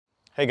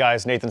Hey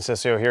guys, Nathan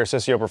Sissio here,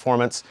 Sissio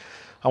Performance.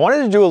 I wanted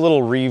to do a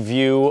little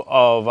review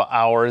of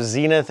our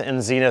Xenith and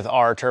Xenith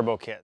R turbo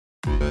kit.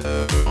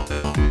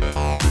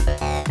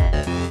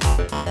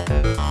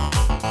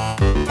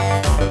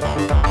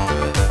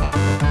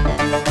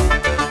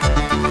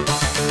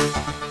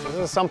 This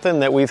is something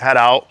that we've had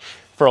out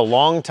for a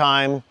long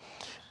time,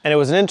 and it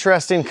was an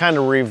interesting kind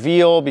of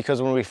reveal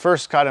because when we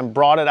first kind of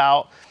brought it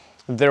out,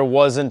 there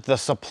wasn't the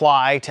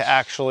supply to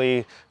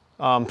actually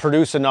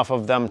produce enough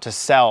of them to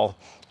sell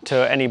to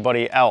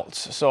anybody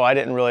else. So I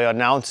didn't really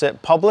announce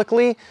it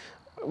publicly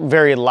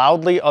very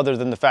loudly, other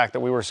than the fact that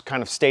we were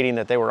kind of stating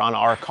that they were on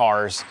our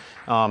cars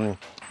and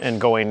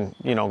going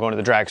to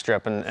the drag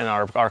strip and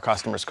our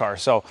customers'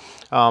 cars. So,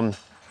 so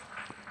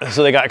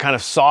they got kind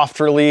of soft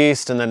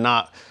released and then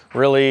not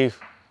really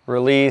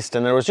released,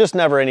 and there was just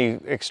never any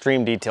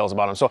extreme details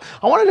about them. So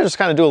I wanted to just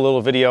kind of do a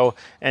little video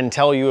and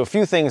tell you a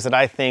few things that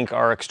I think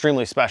are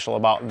extremely special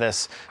about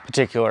this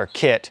particular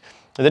kit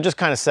that just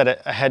kind of set it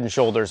head and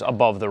shoulders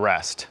above the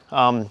rest.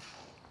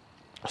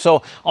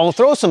 So I'll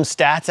throw some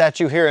stats at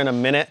you here in a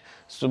minute,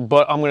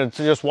 but I'm going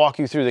to just walk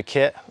you through the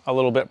kit a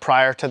little bit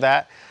prior to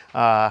that.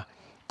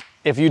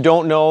 If you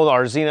don't know,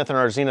 our Xenith and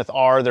our Xenith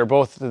R, they're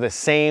both the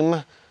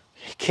same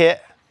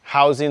kit,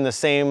 housing the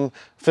same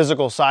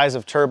physical size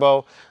of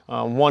turbo.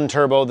 One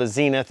turbo, the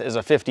Xenith, is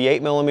a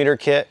 58 millimeter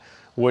kit,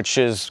 which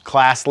is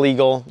class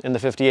legal in the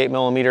 58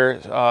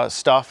 millimeter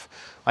stuff.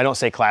 I don't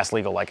say class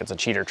legal like it's a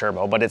cheater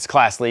turbo, but it's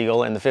class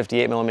legal in the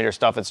 58 millimeter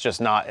stuff. It's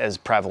just not as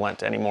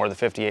prevalent anymore, the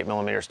 58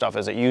 millimeter stuff,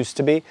 as it used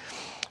to be.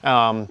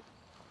 And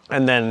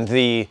then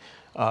the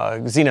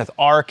Xenith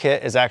R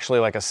kit is actually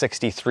like a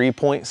 63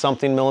 point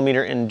something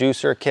millimeter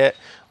inducer kit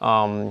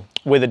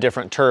with a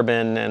different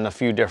turbine and a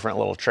few different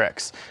little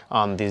tricks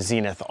on the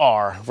Xenith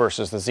R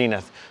versus the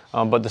Xenith,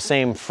 but the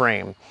same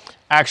frame.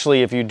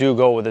 Actually, if you do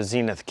go with a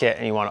Xenith kit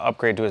and you want to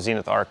upgrade to a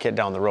Xenith R kit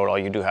down the road, all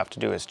you do have to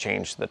do is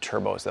change the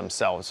turbos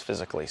themselves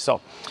physically. So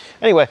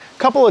anyway, a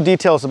couple of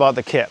details about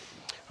the kit.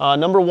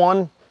 Number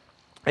one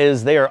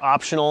is they are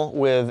optional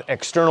with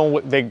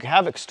external, they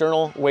have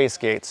external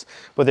wastegates,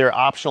 but they're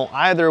optional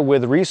either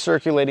with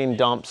recirculating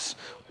dumps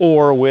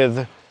or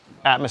with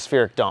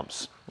atmospheric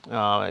dumps.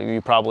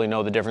 You probably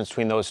know the difference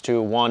between those two.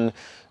 One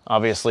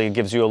obviously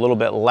gives you a little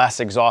bit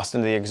less exhaust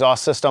into the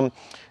exhaust system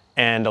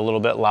and a little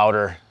bit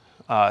louder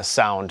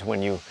sound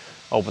when you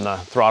open the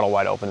throttle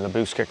wide open and the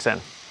boost kicks in.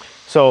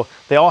 So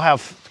they all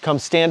come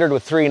standard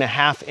with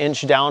 3.5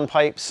 inch down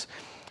pipes.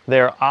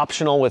 They're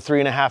optional with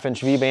 3.5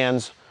 inch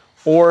V-bands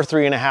or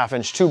 3.5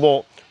 inch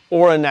 2-bolt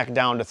or a neck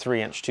down to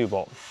 3-inch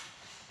 2-bolt.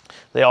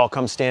 They all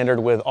come standard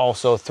with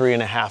also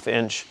 3.5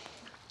 inch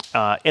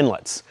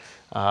inlets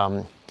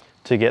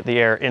to get the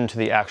air into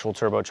the actual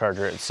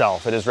turbocharger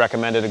itself. It is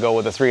recommended to go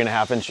with a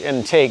 3.5 inch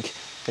intake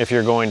if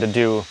you're going to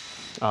do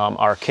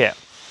our kit.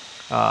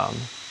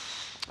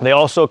 They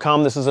also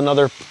come, this is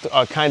another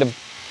kind of,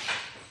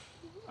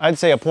 I'd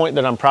say a point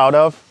that I'm proud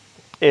of,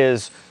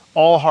 is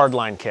all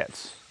hardline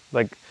kits.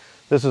 Like,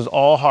 this is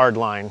all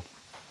hardline.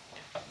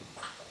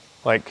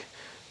 Like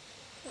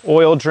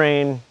oil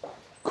drain,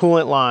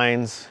 coolant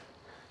lines,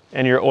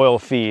 and your oil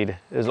feed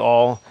is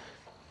all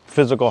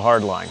physical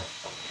hardline.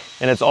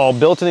 And it's all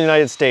built in the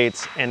United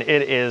States, and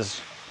it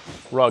is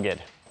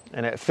rugged.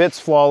 And it fits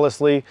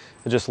flawlessly.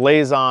 It just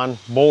lays on,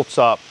 bolts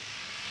up,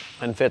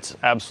 and fits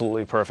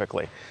absolutely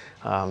perfectly.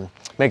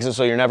 Makes it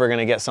so you're never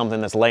gonna get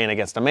something that's laying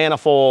against a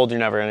manifold. You're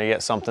never gonna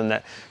get something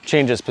that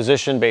changes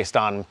position based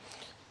on,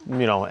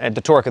 at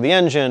the torque of the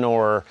engine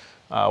or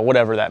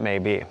whatever that may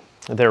be.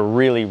 They're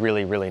really,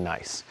 really, really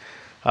nice.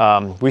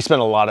 We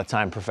spent a lot of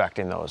time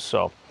perfecting those.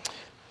 So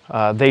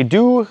they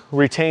do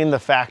retain the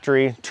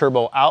factory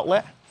turbo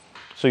outlet.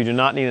 So you do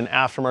not need an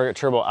aftermarket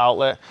turbo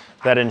outlet.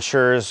 That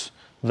ensures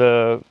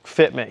the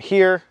fitment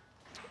here,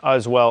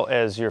 as well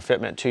as your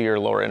fitment to your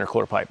lower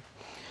intercooler pipe.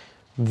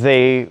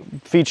 They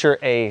feature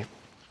a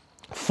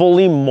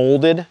fully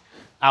molded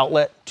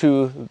outlet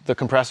to the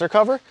compressor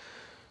cover.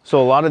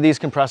 So a lot of these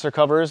compressor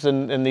covers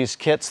in these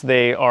kits,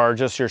 they are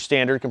just your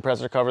standard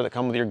compressor cover that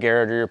come with your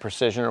Garrett or your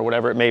Precision or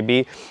whatever it may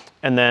be.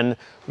 And then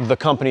the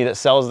company that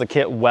sells the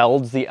kit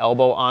welds the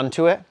elbow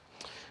onto it.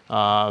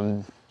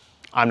 I'm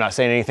not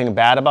saying anything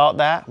bad about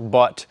that,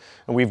 but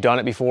we've done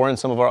it before in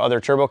some of our other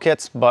turbo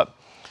kits, but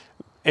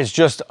it's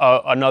just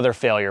another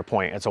failure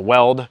point. It's a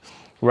weld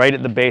right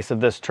at the base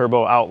of this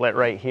turbo outlet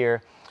right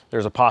here.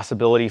 There's a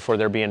possibility for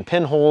there being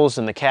pinholes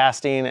in the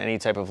casting, any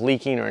type of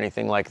leaking or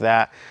anything like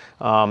that.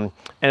 And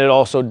it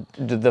also,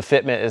 the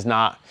fitment is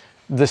not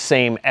the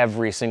same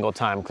every single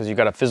time because you've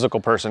got a physical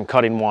person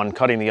cutting one,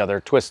 cutting the other,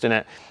 twisting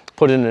it,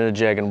 putting it in a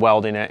jig and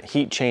welding it.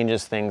 Heat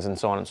changes things and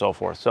so on and so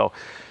forth. So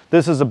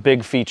this is a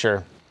big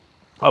feature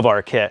of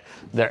our kit.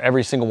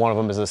 Every single one of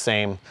them is the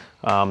same.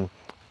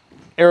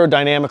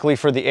 Aerodynamically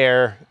for the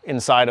air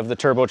inside of the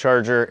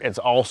turbocharger, it's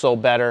also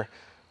better.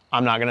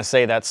 I'm not gonna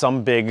say that's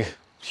some big,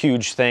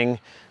 huge thing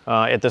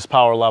at this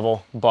power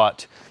level,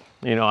 but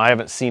I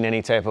haven't seen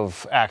any type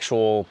of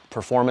actual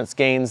performance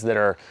gains that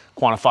are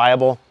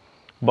quantifiable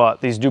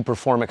but these do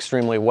perform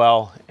extremely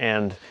well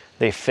and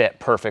they fit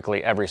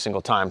perfectly every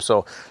single time.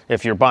 So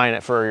if you're buying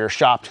it for your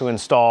shop to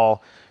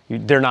install,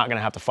 they're not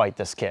gonna have to fight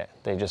this kit.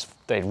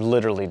 They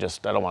literally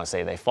just, I don't wanna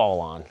say they fall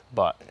on,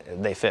 but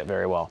they fit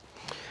very well.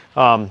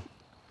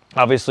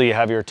 Obviously you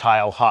have your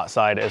tile hot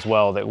side as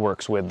well that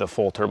works with the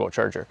full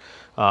turbocharger.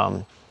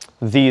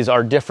 These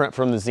are different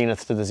from the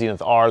Xenith to the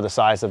Xenith R, the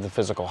size of the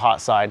physical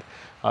hot side.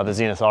 The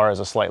Xenith R is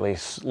a slightly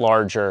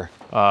larger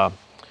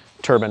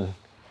turbine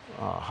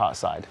hot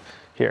side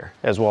here,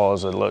 as well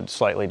as a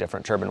slightly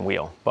different turbine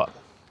wheel, but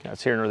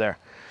that's here nor there.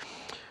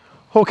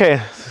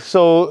 Okay,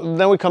 so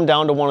then we come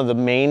down to one of the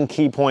main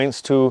key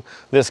points to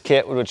this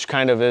kit, which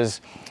kind of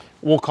is,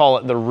 we'll call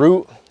it the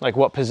root, like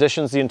what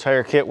positions the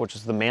entire kit, which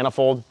is the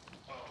manifold.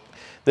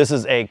 This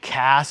is a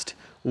cast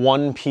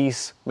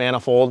one-piece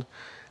manifold,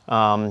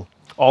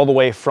 all the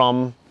way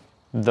from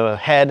the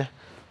head,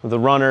 the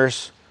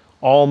runners,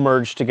 all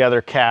merged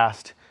together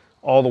cast,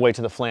 all the way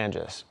to the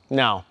flanges.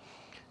 Now,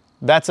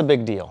 that's a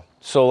big deal.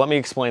 So let me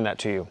explain that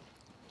to you.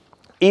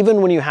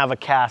 Even when you have a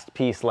cast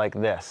piece like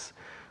this,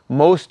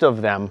 most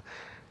of them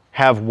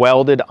have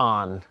welded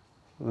on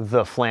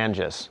the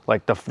flanges,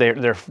 like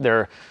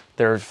they're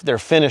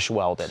finish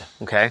welded,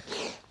 okay?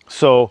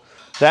 So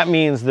that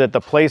means that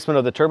the placement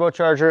of the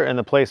turbocharger and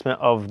the placement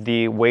of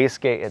the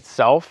wastegate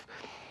itself,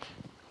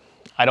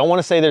 I don't want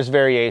to say there's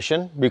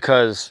variation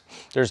because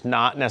there's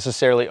not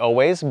necessarily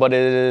always, but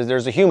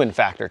there's a human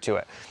factor to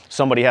it.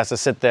 Somebody has to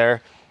sit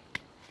there,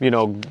 you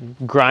know,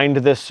 grind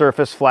this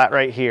surface flat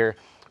right here,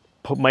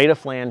 made a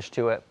flange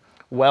to it,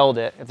 weld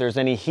it. If there's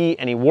any heat,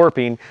 any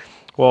warping,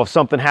 well, if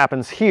something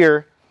happens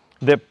here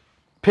that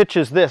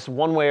pitches this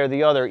one way or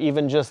the other,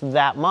 even just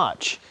that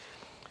much,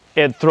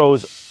 it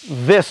throws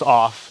this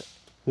off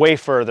way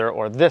further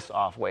or this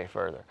off way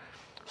further.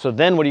 So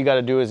then what you got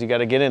to do is you got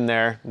to get in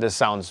there. This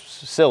sounds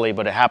silly,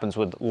 but it happens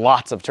with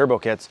lots of turbo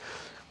kits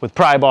with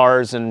pry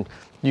bars, and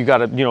you got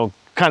to, you know,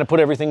 kind of put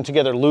everything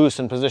together loose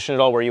and position it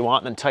all where you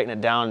want and then tighten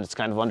it down. It's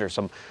kind of under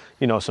some,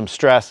 you know, some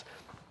stress.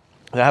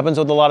 That happens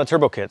with a lot of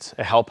turbo kits.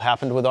 It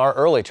happened with our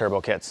early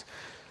turbo kits.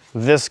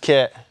 This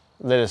kit,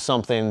 that is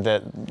something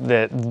that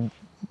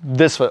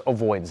this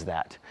avoids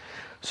that.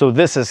 So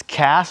this is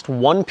cast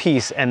one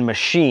piece and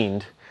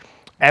machined.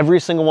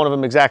 Every single one of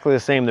them exactly the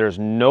same. There's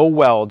no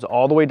welds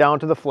all the way down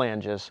to the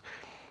flanges.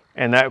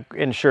 And that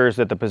ensures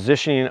that the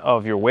positioning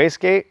of your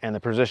wastegate and the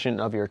position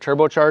of your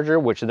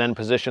turbocharger, which then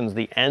positions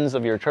the ends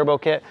of your turbo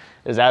kit,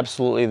 is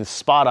absolutely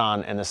spot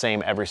on and the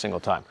same every single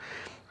time.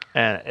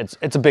 And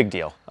it's a big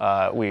deal.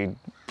 We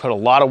put a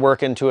lot of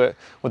work into it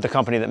with the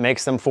company that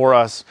makes them for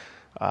us.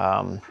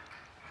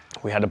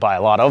 We had to buy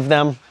a lot of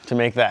them to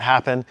make that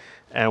happen.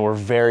 And we're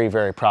very,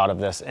 very proud of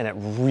this. And it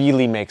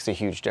really makes a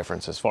huge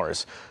difference as far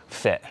as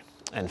fit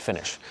and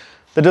finish.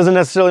 That doesn't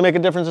necessarily make a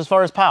difference as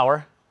far as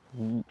power.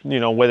 You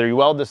know, whether you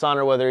weld this on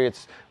or whether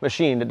it's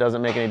machined, it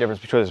doesn't make any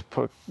difference because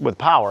with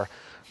power,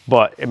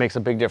 but it makes a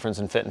big difference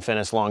in fit and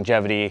finish,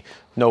 longevity,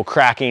 no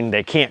cracking.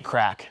 They can't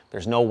crack.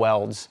 There's no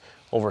welds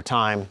over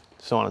time,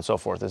 so on and so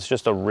forth. It's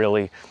just a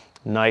really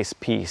nice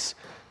piece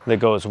that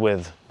goes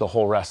with the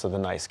whole rest of the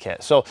nice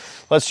kit. So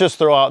let's just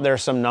throw out there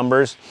some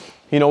numbers.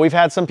 You know, we've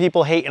had some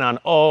people hating on,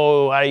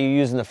 oh, why are you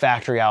using the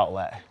factory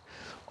outlet?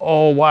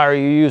 Oh, why are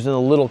you using a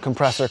little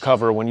compressor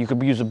cover when you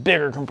could use a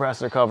bigger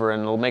compressor cover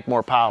and it'll make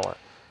more power?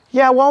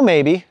 Yeah, well,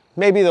 maybe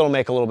it'll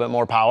make a little bit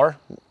more power.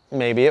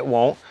 Maybe it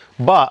won't,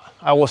 but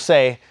I will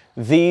say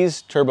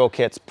these turbo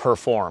kits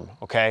perform,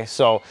 okay?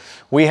 So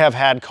we have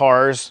had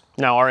cars,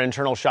 now our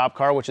internal shop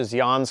car, which is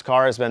Jan's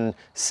car, has been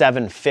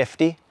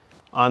 750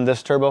 on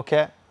this turbo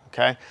kit,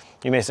 okay?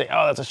 You may say,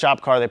 oh, that's a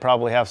shop car. They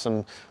probably have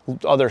some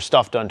other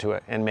stuff done to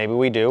it, and maybe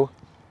we do,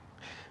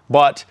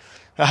 but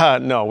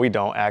no, we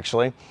don't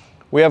actually.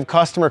 We have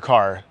customer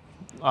car,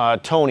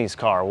 Tony's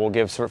car, we'll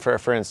give,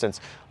 for instance,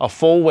 a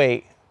full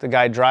weight. The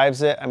guy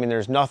drives it. I mean,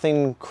 there's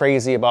nothing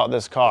crazy about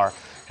this car.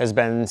 Has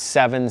been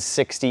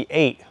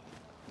 768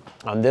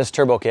 on this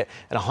turbo kit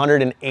at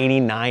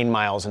 189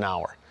 miles an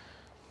hour.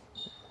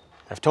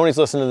 If Tony's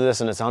listening to this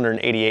and it's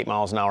 188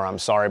 miles an hour, I'm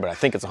sorry, but I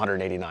think it's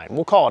 189.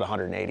 We'll call it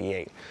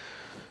 188.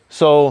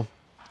 So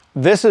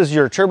this is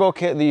your turbo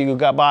kit that you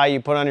got by, you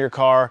put on your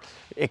car.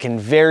 It can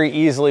very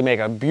easily make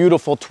a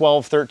beautiful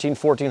 12, 13,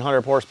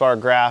 1400 horsepower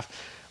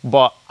graph,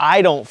 but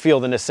I don't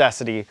feel the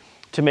necessity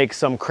to make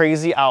some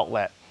crazy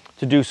outlet,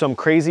 to do some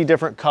crazy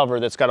different cover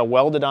that's got a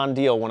welded on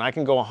deal when I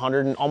can go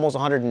almost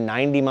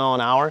 190 mile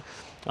an hour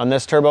on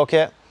this turbo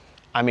kit.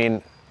 I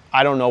mean,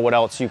 I don't know what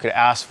else you could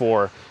ask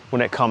for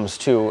when it comes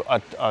to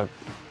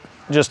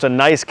just a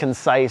nice,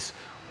 concise,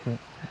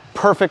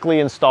 perfectly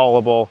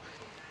installable,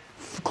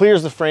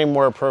 clears the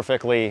framework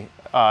perfectly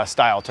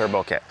style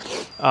turbo kit.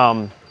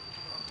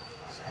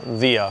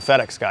 The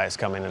FedEx guy is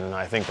coming in and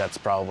I think that's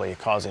probably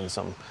causing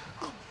some,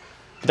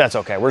 that's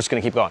okay. We're just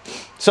gonna keep going.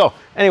 So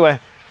anyway,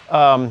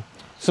 some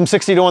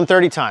 60 to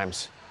 130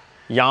 times.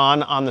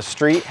 Jan on the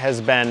street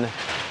has been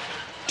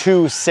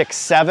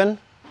 267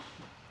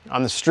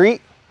 on the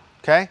street,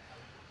 okay?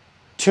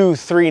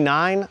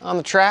 239 on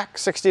the track,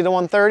 60 to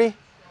 130,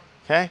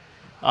 okay?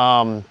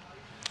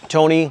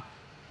 Tony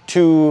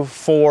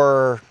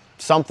 2.4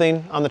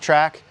 something on the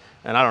track,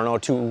 and I don't know,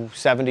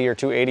 270 or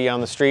 280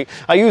 on the street.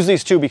 I use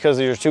these two because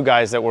these are two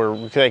guys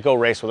that they go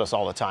race with us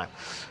all the time.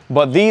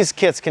 But these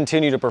kits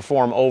continue to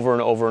perform over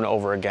and over and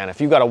over again.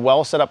 If you've got a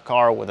well set up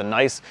car with a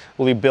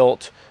nicely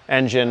built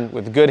engine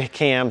with good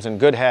cams and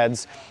good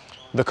heads,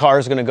 the car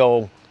is gonna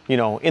go, you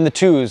know, in the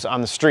twos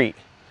on the street.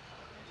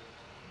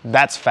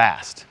 That's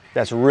fast.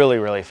 That's really,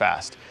 really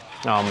fast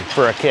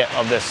for a kit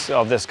of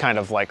this kind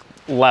of like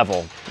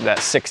level, that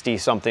 60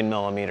 something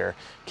millimeter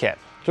kit.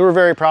 So we're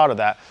very proud of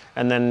that.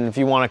 And then if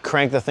you want to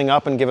crank the thing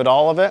up and give it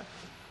all of it,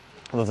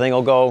 the thing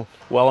will go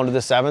well into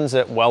the sevens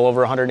at well over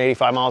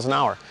 185 miles an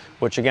hour,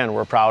 which again,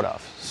 we're proud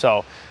of.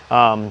 So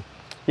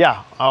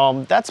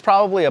that's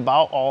probably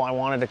about all I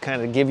wanted to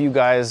kind of give you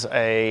guys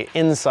a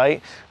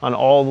insight on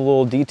all the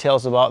little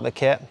details about the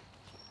kit.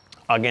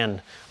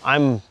 Again,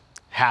 I'm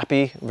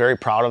happy, very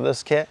proud of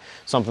this kit.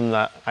 Something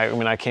that,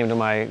 I came to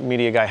my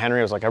media guy, Henry,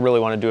 I was like, I really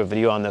want to do a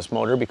video on this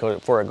motor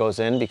before it goes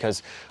in,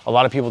 because a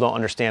lot of people don't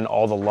understand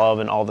all the love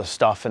and all the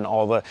stuff and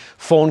all the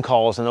phone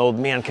calls and, oh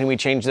man, can we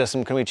change this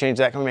and can we change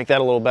that? Can we make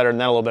that a little better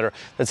and that a little better?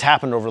 That's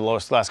happened over the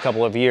last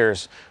couple of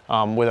years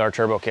with our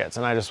turbo kits.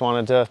 And I just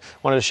wanted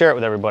to share it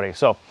with everybody.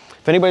 So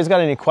if anybody's got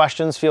any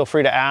questions, feel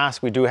free to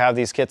ask. We do have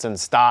these kits in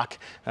stock.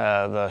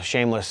 The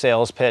shameless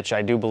sales pitch,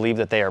 I do believe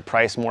that they are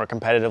priced more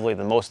competitively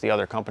than most of the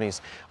other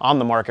companies on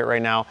the market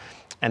right now.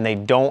 And they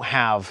don't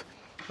have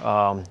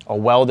a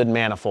welded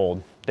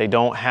manifold. They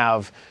don't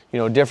have, you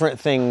know, different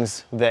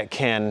things that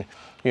can,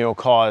 you know,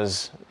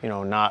 cause, you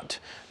know, not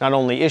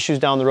only issues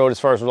down the road as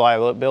far as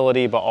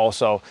reliability, but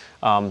also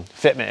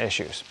fitment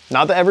issues.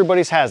 Not that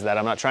everybody's has that.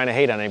 I'm not trying to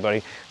hate on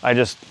anybody. I'm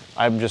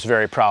just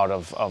very proud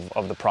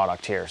of the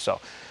product here.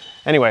 So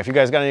anyway, if you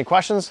guys got any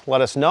questions, let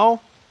us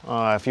know.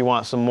 If you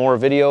want some more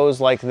videos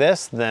like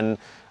this, then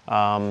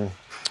I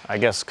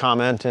guess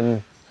comment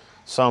in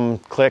some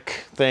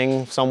click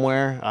thing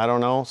somewhere. I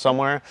don't know,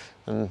 somewhere.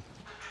 And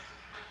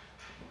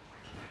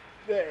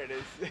there it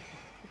is.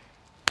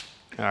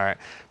 All right,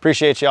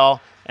 appreciate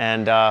y'all,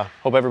 and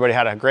hope everybody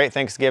had a great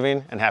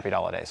Thanksgiving and happy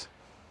holidays.